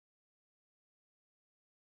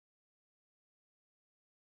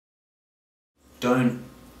Don't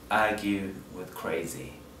argue with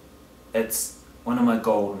crazy. It's one of my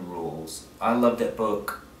golden rules. I love that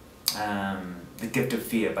book, The Gift of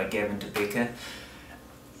Fear by Gavin de Becker.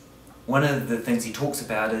 One of the things he talks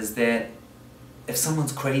about is that if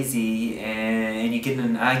someone's crazy and you get in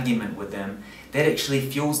an argument with them, that actually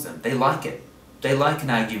fuels them. They like it. They like an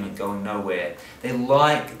argument going nowhere. They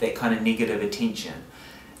like that kind of negative attention.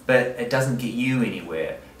 But it doesn't get you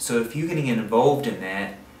anywhere. So if you're getting involved in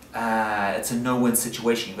that, it's a no-win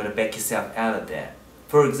situation. You've got to back yourself out of that.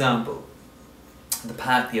 For example, in the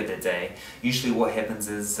park the other day, usually what happens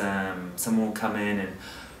is someone will come in and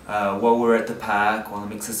while we're at the park, while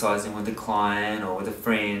I'm exercising with a client or with a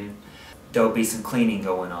friend, there'll be some cleaning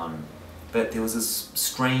going on. But there was this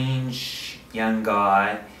strange young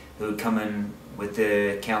guy who would come in with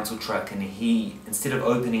the council truck, and he, instead of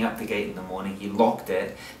opening up the gate in the morning, he locked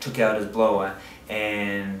it, took out his blower,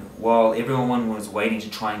 and while everyone was waiting to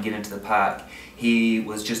try and get into the park, he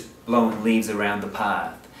was just blowing leaves around the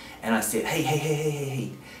path. And I said,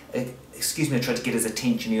 hey, excuse me, I tried to get his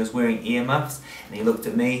attention. He was wearing earmuffs, and he looked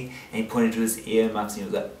at me, and he pointed to his earmuffs, and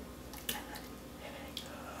he was like,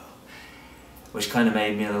 which kind of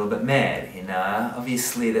made me a little bit mad, you know.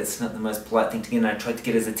 Obviously that's not the most polite thing to get, and I tried to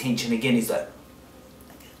get his attention again. He's like,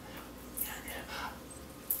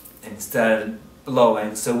 and started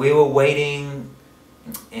blowing. So we were waiting,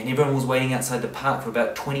 and everyone was waiting outside the park for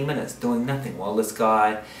about 20 minutes doing nothing while this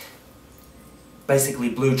guy basically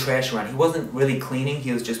blew trash around. He wasn't really cleaning,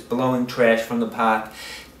 he was just blowing trash from the park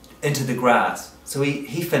into the grass. So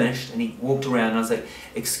he finished and he walked around, and I was like,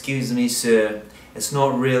 excuse me sir, it's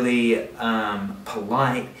not really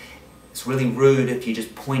polite, it's really rude if you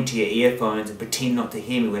just point to your earphones and pretend not to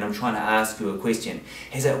hear me when I'm trying to ask you a question.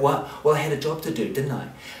 He's like, what? Well, I had a job to do, didn't I?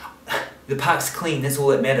 The park's clean, that's all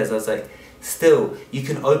that matters. I was like, still, you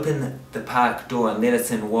can open the park door and let us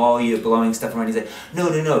in while you're blowing stuff around. He's like, no,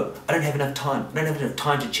 I don't have enough time. I don't have enough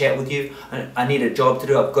time to chat with you. I need a job to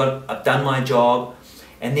do. I've done my job.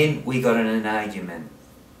 And then we got in an argument.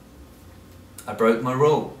 I broke my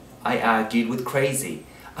rule. I argued with crazy.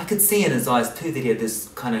 I could see in his eyes too that he had this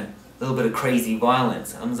kind of little bit of crazy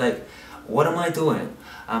violence. I was like, what am I doing?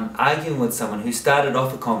 I'm arguing with someone who started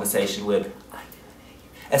off a conversation with,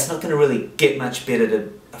 it's not going to really get much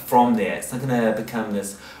better from there. It's not going to become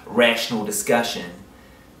this rational discussion.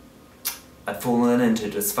 I've fallen into a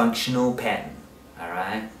dysfunctional pattern,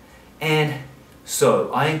 alright? And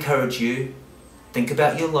so, I encourage you, think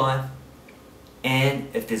about your life, and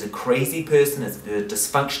if there's a crazy person, if there's a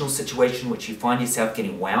dysfunctional situation which you find yourself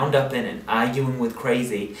getting wound up in and arguing with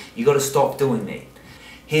crazy, you've got to stop doing that.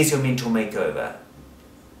 Here's your mental makeover.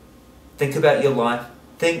 Think about your life.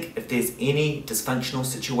 Think if there's any dysfunctional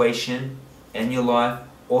situation in your life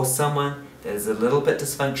or someone that is a little bit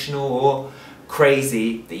dysfunctional or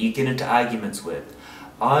crazy that you get into arguments with.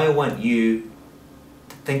 I want you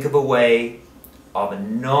to think of a way of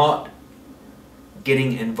not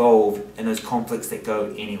getting involved in those conflicts that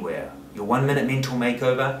go anywhere. Your 1 minute mental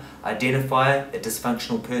makeover, identify a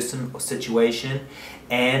dysfunctional person or situation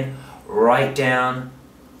and write down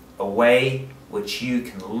a way which you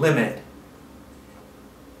can limit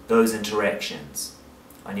those interactions.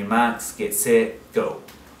 On your marks, get set, go.